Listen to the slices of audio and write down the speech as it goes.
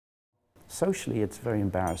Socially, it's very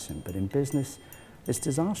embarrassing, but in business, it's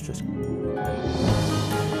disastrous.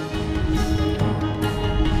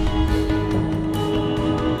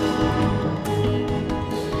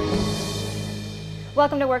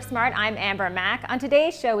 Welcome to Work Smart. I'm Amber Mack. On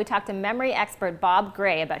today's show, we talked to memory expert Bob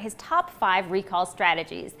Gray about his top 5 recall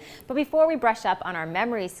strategies. But before we brush up on our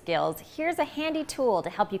memory skills, here's a handy tool to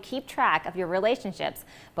help you keep track of your relationships,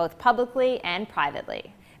 both publicly and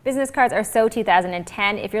privately. Business cards are so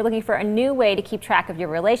 2010. If you're looking for a new way to keep track of your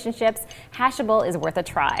relationships, Hashable is worth a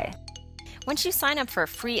try. Once you sign up for a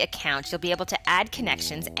free account, you'll be able to add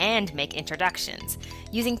connections and make introductions.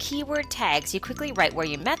 Using keyword tags, you quickly write where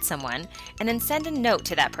you met someone and then send a note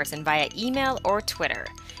to that person via email or Twitter.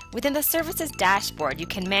 Within the service's dashboard, you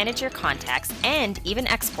can manage your contacts and even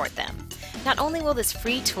export them. Not only will this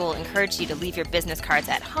free tool encourage you to leave your business cards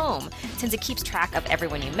at home, since it keeps track of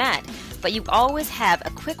everyone you met, but you always have a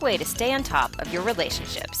quick way to stay on top of your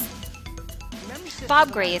relationships.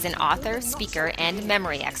 Bob Gray is an author, speaker, and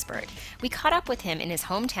memory expert. We caught up with him in his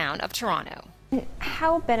hometown of Toronto.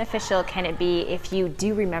 How beneficial can it be if you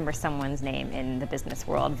do remember someone's name in the business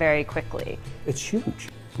world very quickly? It's huge,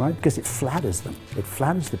 right? Because it flatters them. It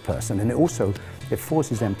flatters the person, and it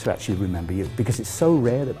forces them to actually remember you. Because it's so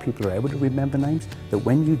rare that people are able to remember names, that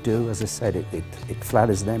when you do, as I said, it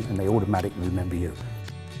flatters them and they automatically remember you.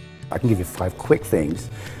 I can give you 5 quick things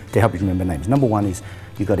to help you remember names. Number 1 is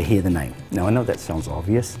you've got to hear the name. Now, I know that sounds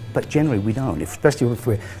obvious, but generally we don't. Especially if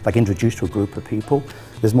we're like introduced to a group of people,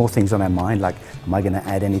 there's more things on our mind, like, am I going to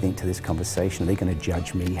add anything to this conversation? Are they going to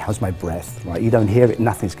judge me? How's my breath? Right? You don't hear it,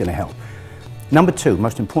 nothing's going to help. Number 2,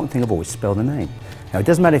 most important thing of all, is spell the name. Now, it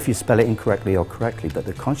doesn't matter if you spell it incorrectly or correctly, but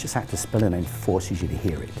the conscious act of spelling a name forces you to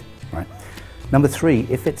hear it. Right? Number 3,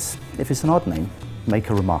 if it's an odd name,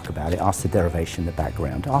 make a remark about it, ask the derivation in the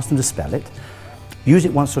background, ask them to spell it, use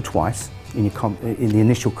it once or twice in the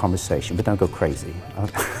initial conversation, but don't go crazy.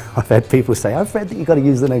 I've had people say, I've read that you've got to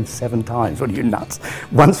use the name 7 times. What are you, nuts?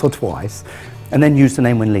 Once or twice, and then use the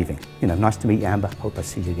name when leaving. You know, nice to meet you, Amber, hope I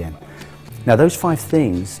see you again. Now, those 5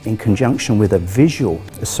 things, in conjunction with a visual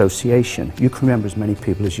association, you can remember as many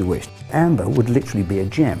people as you wish. Amber would literally be a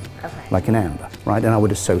gem, like an amber, right? And I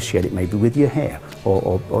would associate it maybe with your hair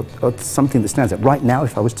or something that stands out. Right now,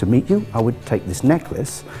 if I was to meet you, I would take this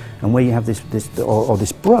necklace, and where you have this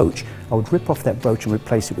brooch, I would rip off that brooch and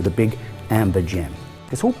replace it with a big amber gem.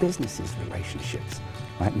 It's all businesses, relationships,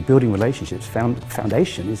 right? And building relationships,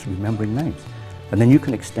 foundation is remembering names. And then you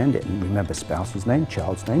can extend it and remember spouse's name,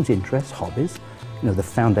 child's names, interests, hobbies, you know, the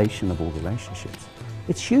foundation of all relationships.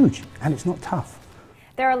 It's huge, and it's not tough.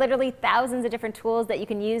 There are literally thousands of different tools that you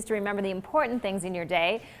can use to remember the important things in your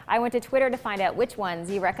day. I went to Twitter to find out which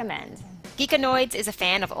ones you recommend. Geekanoids is a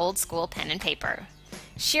fan of old school pen and paper.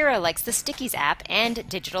 Shira likes the Stickies app and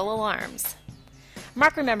digital alarms.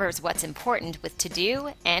 Mark remembers what's important with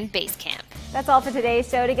To-Do and Basecamp. That's all for today's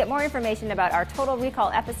show. To get more information about our Total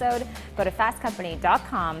Recall episode, go to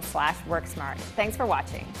fastcompany.com/worksmart. Thanks for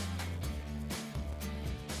watching.